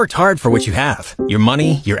Worked hard for what you have. Your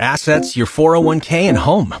money, your assets, your 401k, and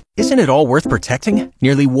home. Isn't it all worth protecting?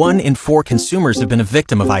 Nearly 1 in 4 consumers have been a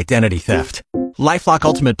victim of identity theft. LifeLock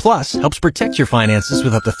Ultimate Plus helps protect your finances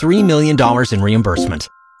with up to $3 million in reimbursement.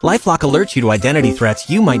 LifeLock alerts you to identity threats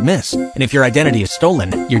you might miss. And if your identity is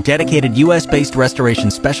stolen, your dedicated U.S.-based restoration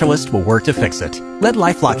specialist will work to fix it. Let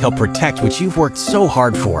LifeLock help protect what you've worked so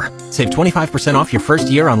hard for. Save 25% off your first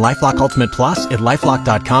year on LifeLock Ultimate Plus at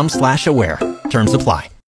LifeLock.com/aware. Terms apply.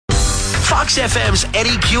 Fox FM's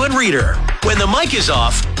Eddie Q and Reader. When the mic is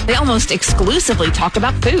off, they almost exclusively talk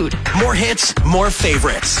about food. More hits, more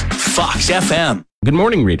favorites. Fox FM. Good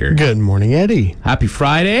morning, Reader. Good morning, Eddie. Happy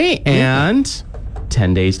Friday and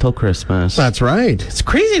 10 days till Christmas. That's right. It's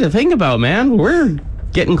crazy to think about, man. We're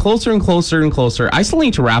getting closer and closer and closer. I still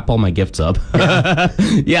need to wrap all my gifts up.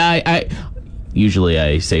 Yeah, I usually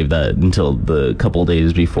I save that until the couple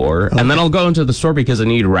days before. Okay. And then I'll go into the store because I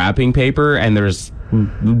need wrapping paper and there's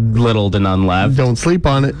little to none left. Don't sleep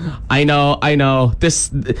on it. I know. I'm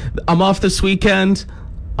off this weekend.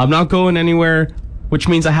 I'm not going anywhere, which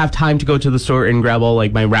means I have time to go to the store and grab all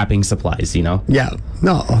like my wrapping supplies, you know? Yeah.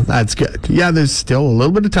 No, that's good. Yeah, there's still a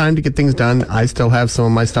little bit of time to get things done. I still have some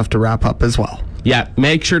of my stuff to wrap up as well. Yeah,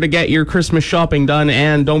 make sure to get your Christmas shopping done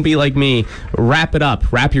and don't be like me. Wrap it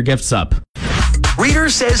up. Wrap your gifts up. Reader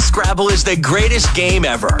says Scrabble is the greatest game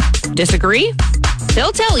ever. Disagree?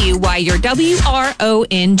 They'll tell you why you're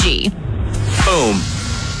WRONG. Boom.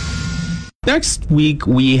 Next week,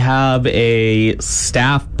 we have a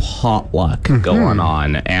staff potluck going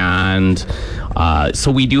on. And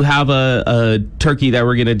so we do have a turkey that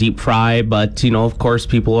we're going to deep fry. But, of course,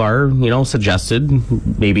 people are,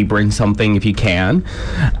 suggested maybe bring something if you can.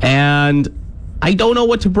 And I don't know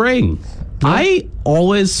what to bring. I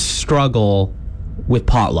always struggle with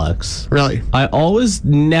potlucks. Really? I always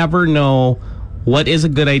never know what is a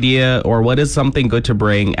good idea or what is something good to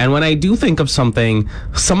bring. And when I do think of something,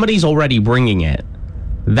 somebody's already bringing it.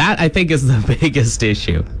 That, I think, is the biggest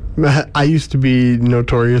issue. I used to be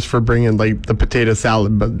notorious for bringing, the potato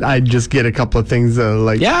salad, but I'd just get a couple of things,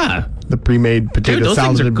 the pre-made potato salad. Dude, those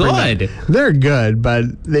things are good. They're good,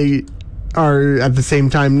 but they are, at the same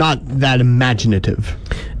time, not that imaginative.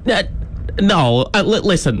 No,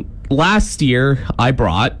 listen, last year I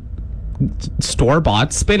brought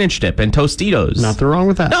store-bought spinach dip and Tostitos. Nothing wrong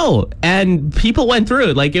with that. No, and people went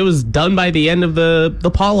through it. It was done by the end of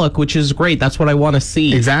the potluck, which is great. That's what I want to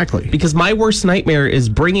see. Exactly. Because my worst nightmare is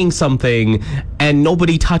bringing something and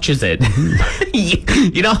nobody touches it.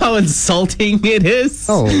 You know how insulting it is?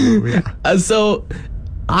 Oh, yeah. So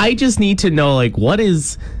I just need to know, what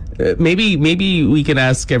is... Maybe we can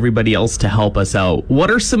ask everybody else to help us out.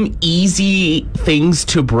 What are some easy things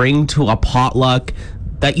to bring to a potluck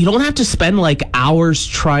that you don't have to spend hours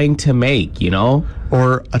trying to make,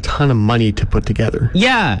 Or a ton of money to put together.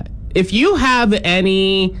 Yeah. If you have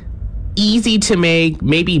any easy to make,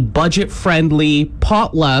 maybe budget friendly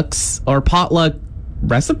potlucks or potluck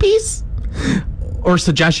recipes or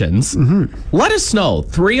suggestions, let us know.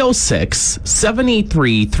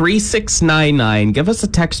 306-783-3699. Give us a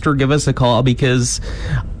text or give us a call because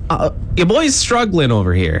your boy's struggling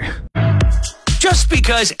over here. Just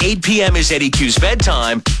because 8 p.m. is Eddie Q's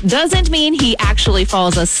bedtime doesn't mean he actually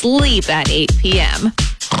falls asleep at 8 p.m.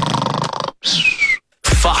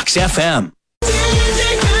 Fox FM.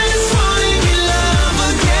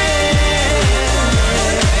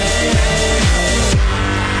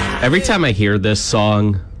 Every time I hear this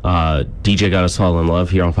song, DJ Got Us All in Love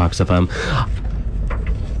here on Fox FM,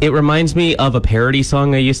 it reminds me of a parody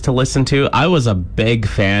song I used to listen to. I was a big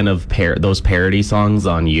fan of those parody songs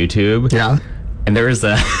on YouTube. Yeah. And there is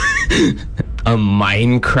a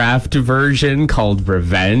Minecraft version called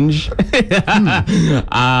Revenge.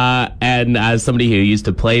 And as somebody who used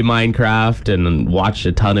to play Minecraft and watched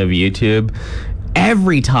a ton of YouTube,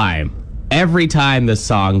 every time this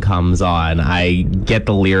song comes on, I get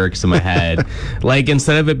the lyrics in my head.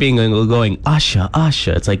 Instead of it being going, Usha,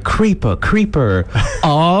 Usha, it's creeper, creeper.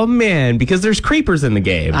 Oh, man, because there's creepers in the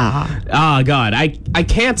game. Oh, God, I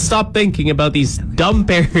can't stop thinking about these dumb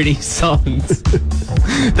parody songs.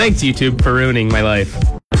 Thanks, YouTube, for ruining my life.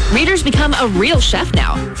 Reader's become a real chef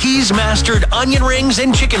now. He's mastered onion rings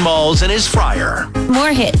and chicken balls in his fryer. More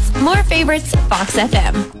hits, more favorites, Fox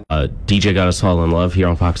FM. DJ Got Us All in Love here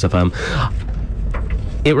on Fox FM.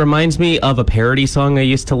 It reminds me of a parody song I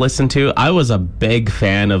used to listen to. I was a big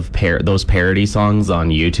fan of those parody songs on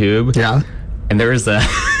YouTube. Yeah. And there is a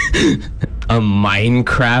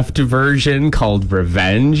Minecraft version called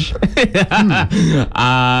Revenge.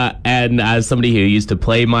 And as somebody who used to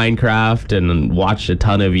play Minecraft and watched a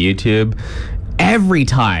ton of YouTube, every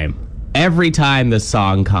time every time this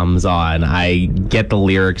song comes on, I get the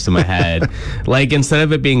lyrics in my head. Like, instead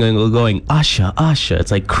of it being going, Usha, Usha,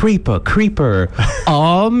 it's like, creeper, creeper.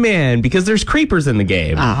 Oh, man, because there's creepers in the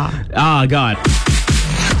game. Oh, God.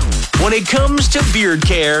 When it comes to beard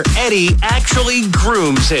care, Eddie actually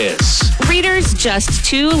grooms his. Reader's just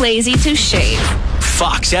too lazy to shave.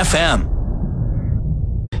 Fox FM.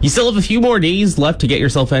 You still have a few more days left to get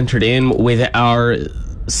yourself entered in with our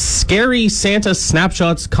Scary Santa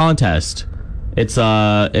Snapshots contest. It's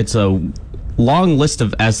a long list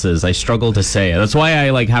of S's. I struggle to say it. That's why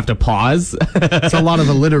I have to pause. It's a lot of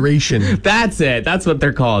alliteration. That's it. That's what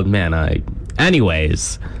they're called. Man,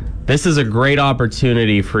 anyways, this is a great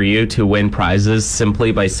opportunity for you to win prizes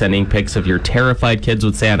simply by sending pics of your terrified kids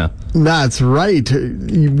with Santa. That's right.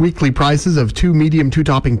 Weekly prizes of 2 medium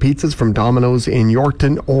 2-topping pizzas from Domino's in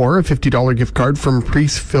Yorkton, or a $50 gift card from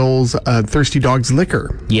Priest Phil's Thirsty Dogs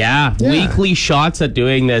Liquor. Yeah, weekly shots at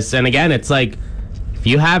doing this. And again, it's like, if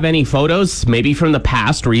you have any photos, maybe from the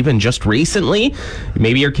past or even just recently,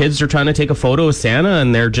 maybe your kids are trying to take a photo of Santa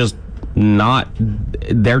and they're just not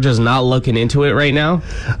looking into it right now.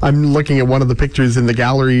 I'm looking at one of the pictures in the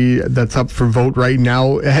gallery that's up for vote right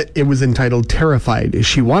now. It was entitled Terrified.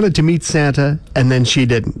 She wanted to meet Santa and then she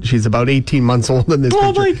didn't. She's about 18 months old in this picture.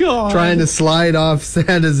 Oh my God. Trying to slide off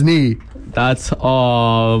Santa's knee.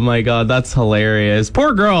 Oh my God, that's hilarious.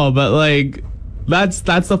 Poor girl, but that's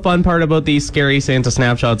the fun part about these Scary Santa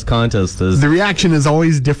Snapshots contests. The reaction is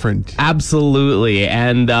always different. Absolutely.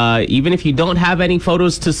 And even if you don't have any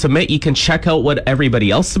photos to submit, you can check out what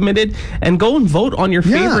everybody else submitted and go and vote on your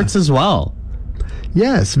favorites as well.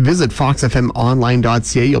 Yes, visit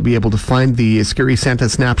foxfmonline.ca. You'll be able to find the Scary Santa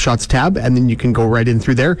Snapshots tab, and then you can go right in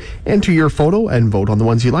through there, enter your photo, and vote on the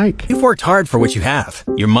ones you like. You've worked hard for what you have.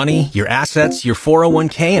 Your money, your assets, your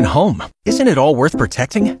 401k, and home. Isn't it all worth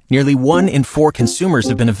protecting? Nearly 1 in 4 consumers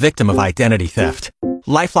have been a victim of identity theft.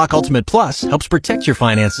 LifeLock Ultimate Plus helps protect your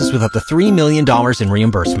finances with up to $3 million in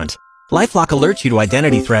reimbursement. LifeLock alerts you to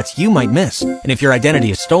identity threats you might miss. And if your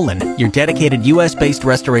identity is stolen, your dedicated U.S.-based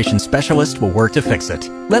restoration specialist will work to fix it.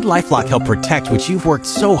 Let LifeLock help protect what you've worked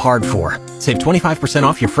so hard for. Save 25%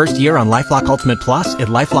 off your first year on LifeLock Ultimate Plus at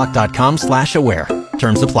LifeLock.com/aware.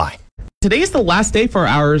 Terms apply. Today's the last day for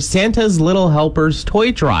our Santa's Little Helpers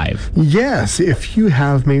toy drive. Yes, if you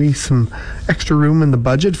have maybe some extra room in the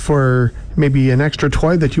budget for maybe an extra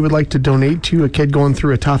toy that you would like to donate to a kid going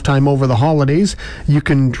through a tough time over the holidays, you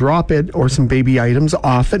can drop it or some baby items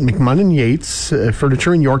off at McMunn & Yates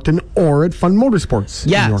Furniture in Yorkton, or at Fun Motorsports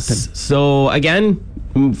in Yorkton. So again,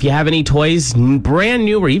 if you have any toys, brand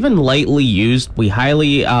new or even lightly used, we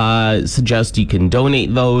highly suggest you can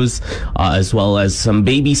donate those, as well as some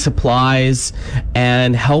baby supplies,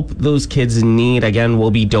 and help those kids in need. Again,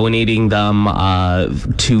 we'll be donating them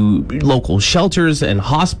to local shelters and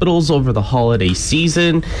hospitals over the holiday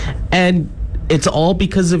season. And it's all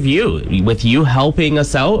because of you, with you helping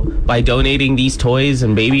us out by donating these toys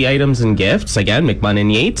and baby items and gifts. Again,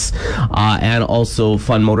 McMunn & Yates, and also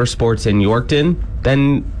Fun Motorsports in Yorkton.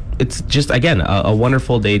 Then it's just, again, a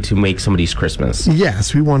wonderful day to make somebody's Christmas.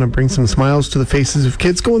 Yes, we want to bring some smiles to the faces of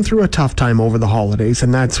kids going through a tough time over the holidays,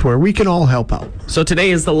 and that's where we can all help out. So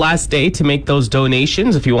today is the last day to make those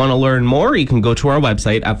donations. If you want to learn more, you can go to our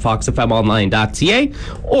website at foxfmonline.ca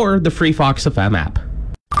or the free Fox FM app.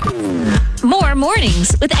 More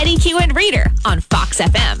mornings with Eddie Q and Reader on Fox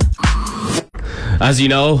FM. As you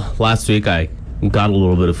know, last week I got a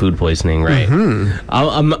little bit of food poisoning, right? Mm-hmm.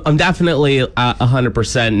 I'm definitely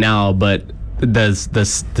 100% now, but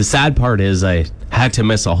the sad part is I had to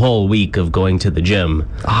miss a whole week of going to the gym.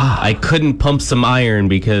 I couldn't pump some iron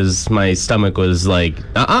because my stomach was like,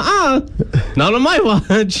 not on my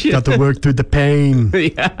watch. Got to work through the pain.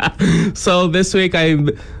 Yeah. So this week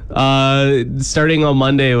starting on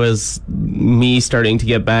Monday was me starting to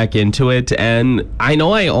get back into it, and I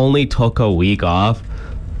know I only took a week off,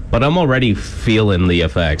 but I'm already feeling the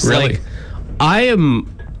effects. Really? I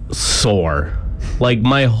am sore.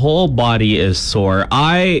 My whole body is sore.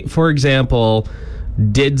 For example,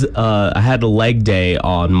 I had a leg day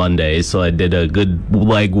on Monday, so I did a good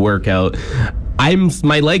leg workout.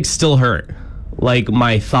 My legs still hurt.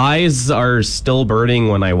 My thighs are still burning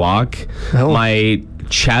when I walk. Oh. My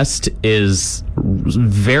chest is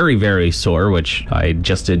very, very sore, which I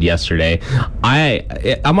just did yesterday.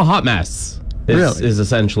 I'm a hot mess. Is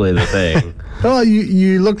essentially the thing. Well,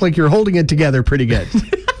 you look like you're holding it together pretty good.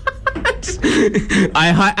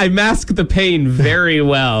 I mask the pain very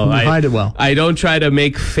well. You hide it well. I don't try to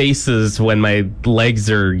make faces when my legs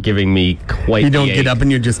are giving me quite. You don't get up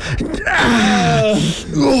and you're just.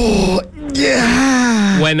 Oh,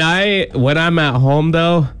 yeah. When I'm at home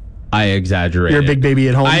though, I exaggerate. You're a big baby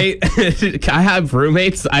at home. I have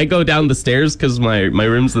roommates. I go down the stairs because my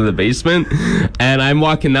room's in the basement, and I'm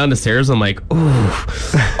walking down the stairs. I'm like,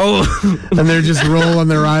 oh. And they're just rolling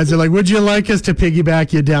their eyes. They're like, would you like us to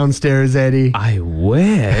piggyback you downstairs, Eddie? I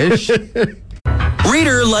wish.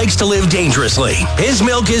 Reader likes to live dangerously. His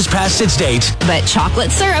milk is past its date. But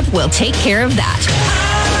chocolate syrup will take care of that.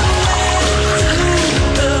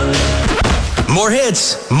 More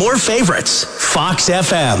hits, more favorites. Fox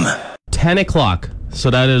FM. 10 o'clock. So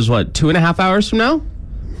that is what, 2.5 hours from now?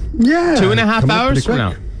 Yeah. 2.5 Come up hours pretty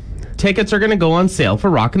from quick. now. Tickets are going to go on sale for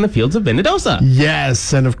Rockin' the Fields of Vinnedosa.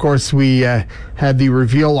 Yes, and of course we had the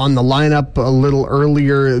reveal on the lineup a little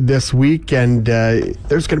earlier this week, and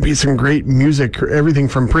there's going to be some great music, everything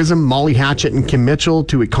from Prism, Molly Hatchet and Kim Mitchell,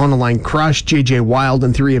 to Econoline Crush, JJ Wild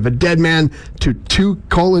and Three of a Dead Man, to two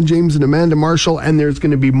Colin James and Amanda Marshall, and there's going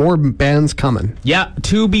to be more bands coming. Yeah,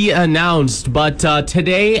 to be announced, but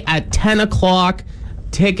today at 10 o'clock,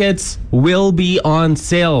 tickets will be on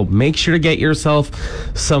sale. Make sure to get yourself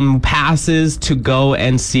some passes to go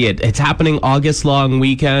and see it. It's happening August long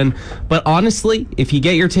weekend. But honestly, if you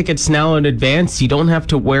get your tickets now in advance, you don't have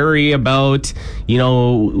to worry about,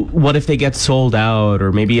 what if they get sold out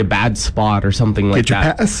or maybe a bad spot or something like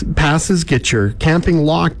that. Get your passes, get your camping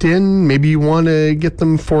locked in. Maybe you want to get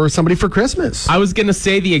them for somebody for Christmas. I was going to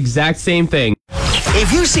say the exact same thing.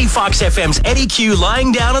 If you see Fox FM's Eddie Q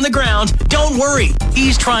lying down on the ground, don't worry.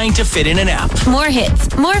 He's trying to fit in a nap. More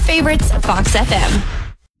hits, more favorites, Fox FM.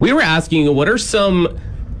 We were asking you, what are some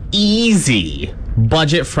easy,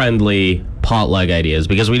 budget-friendly potluck ideas?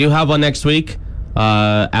 Because we do have one next week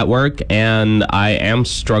at work, and I am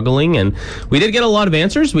struggling. And we did get a lot of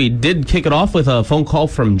answers. We did kick it off with a phone call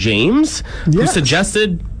from James, who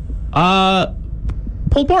suggested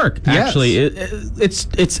pulled pork. Yes. Actually,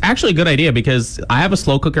 it's actually a good idea because I have a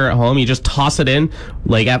slow cooker at home. You just toss it in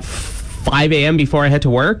like at 5 a.m. before I head to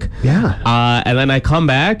work. Yeah. And then I come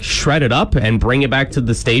back, shred it up, and bring it back to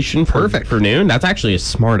the station for noon. That's actually a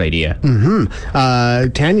smart idea.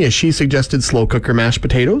 Tanya, she suggested slow cooker mashed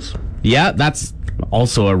potatoes. Yeah, that's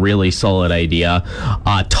also a really solid idea.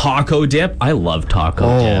 Taco dip. I love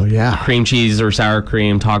taco dip. Oh, yeah. Cream cheese or sour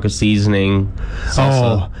cream, taco seasoning,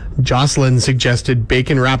 salsa. Oh, Jocelyn suggested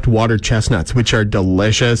bacon-wrapped water chestnuts, which are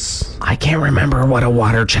delicious. I can't remember what a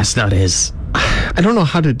water chestnut is. I don't know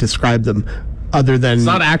how to describe them other than It's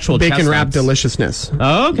not actual bacon-wrapped chestnuts. deliciousness.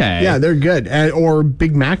 Oh, okay. Yeah, they're good. Or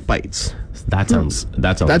Big Mac bites. That sounds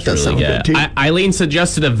That does really sound good, too. Eileen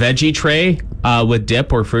suggested a veggie tray with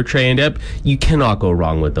dip or fruit tray and dip. You cannot go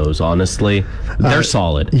wrong with those, honestly. They're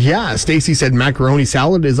solid. Yeah, Stacy said macaroni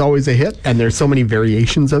salad is always a hit, and there's so many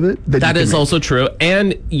variations of it. That is also true.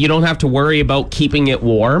 And you don't have to worry about keeping it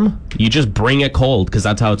warm. You just bring it cold because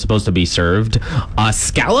that's how it's supposed to be served.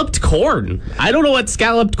 Scalloped corn. I don't know what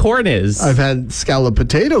scalloped corn is. I've had scalloped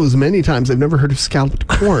potatoes many times. I've never heard of scalloped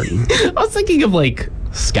corn. I was thinking of like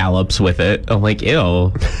scallops with it. I'm like,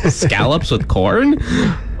 ew, scallops with corn?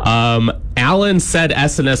 Alan said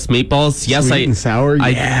S&S meatballs. Yes, Sweet and sour.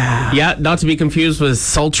 Yeah, not to be confused with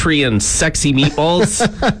sultry and sexy meatballs.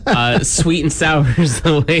 Sweet and sour is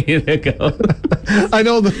the way to go. I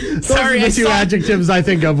know those are the two adjectives I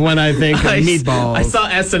think of when I think of meatballs. I saw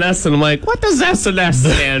S&S and I'm like, what does S&S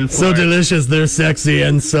stand for? So delicious, they're sexy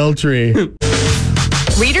and sultry.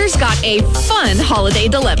 Reader's got a fun holiday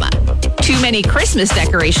dilemma. Too many Christmas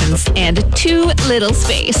decorations and too little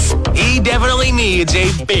space. He definitely needs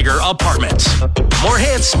a bigger apartment. More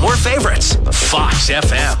hits, more favorites. Fox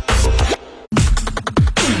FM.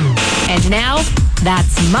 And now,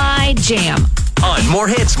 that's my jam. On More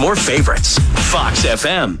Hits, More Favorites. Fox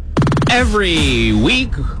FM. Every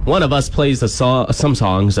week, one of us plays some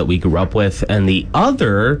songs that we grew up with, and the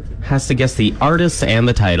other has to guess the artist and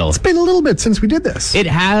the title. It's been a little bit since we did this. It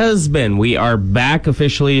has been. We are back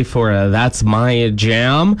officially for That's My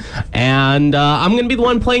Jam, and I'm going to be the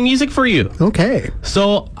one playing music for you. Okay.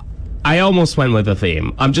 So I almost went with a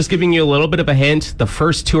theme. I'm just giving you a little bit of a hint. The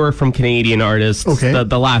first two are from Canadian artists. Okay.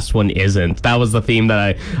 The last one isn't. That was the theme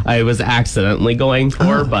that I was accidentally going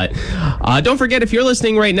for. But don't forget, if you're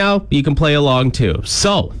listening right now, you can play along too.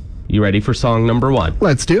 So, you ready for song number one?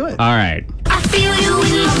 Let's do it. All right. I feel you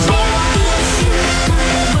in my bones.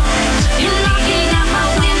 You're knocking at my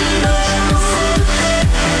windows.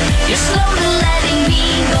 You're slowly letting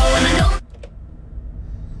me go, and I know.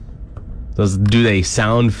 Do they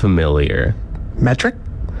sound familiar? Metric?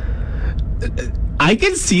 I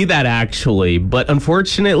can see that actually, but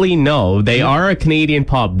unfortunately, no. They are a Canadian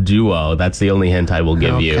pop duo. That's the only hint I will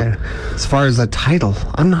give you. As far as a title,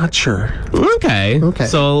 I'm not sure. Okay.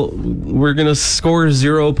 So we're going to score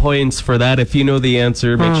 0 points for that. If you know the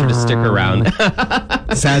answer, make sure to stick around.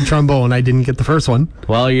 Sad trombone. I didn't get the first one.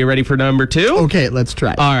 Well, are you ready for number 2? Okay, let's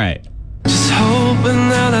try. All right. Just hoping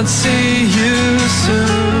that I'd see you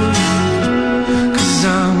soon. 'Cause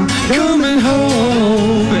I'm coming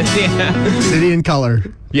home. Yeah. City and Color.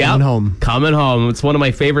 Yeah. Coming Home. Coming Home. It's one of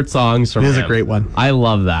my favorite songs from It is him. a great one. I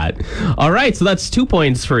love that. All right, so that's 2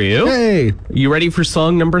 points for you. Hey. You ready for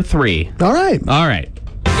song number 3? All right. All right.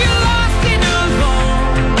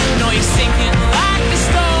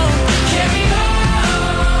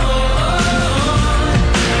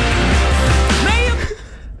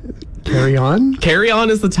 Carry On. Carry On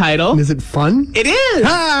is the title. Is it fun? It is.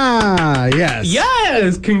 Ah, yes.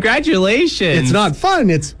 Yes, congratulations. It's not fun.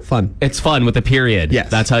 It's fun. It's fun with a period. Yes.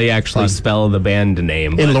 That's how you actually Fun. spell the band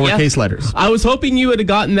name. In But lowercase letters. I was hoping you would have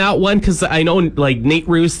gotten that one because I know, like, Nate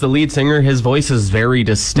Roos, the lead singer, his voice is very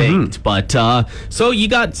distinct. But so you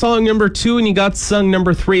got song number 2 and you got song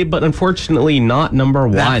number 3, but unfortunately not number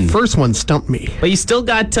 1. That first one stumped me. But you still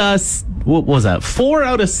got, what was that? 4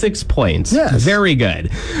 out of 6 points. Yes. Very good.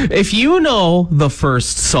 If you know the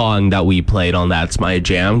first song that we played on That's My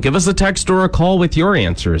Jam, give us a text or a call with your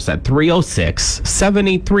answers at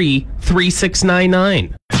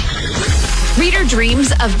 306-783-3699. Reader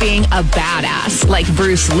dreams of being a badass like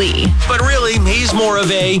Bruce Lee. But really, he's more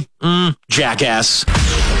of a jackass.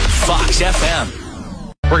 Fox FM.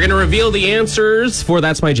 We're going to reveal the answers for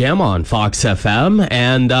That's My Jam on Fox FM.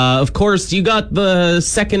 And, of course, you got the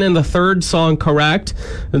second and the third song correct.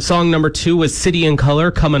 And song number 2 was City and Color,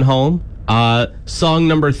 Coming Home. Song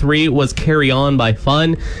number 3 was Carry On by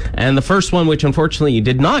Fun. And the first one, which unfortunately you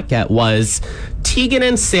did not get, was Tegan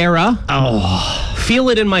and Sarah. Feel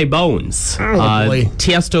It in My Bones. Oh, boy.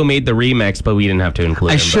 Tiesto made the remix, but we didn't have to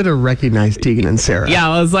include I him. should have recognized Tegan and Sarah. Yeah,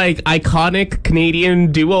 I was like, iconic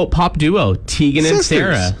Canadian pop duo, Tegan and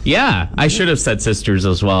Sisters. Sarah. Yeah, I should have said sisters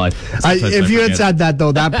as well. If you had said that,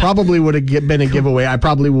 though, that probably would have been a giveaway. I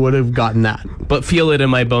probably would have gotten that. But Feel It in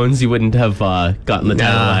My Bones, you wouldn't have gotten the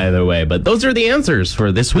title either way. But those are the answers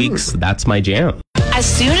for this week's That's My Jam. As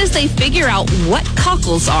soon as they figure out what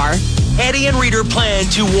cockles are, Eddie and Reader plan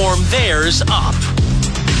to warm theirs up.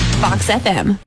 Fox FM.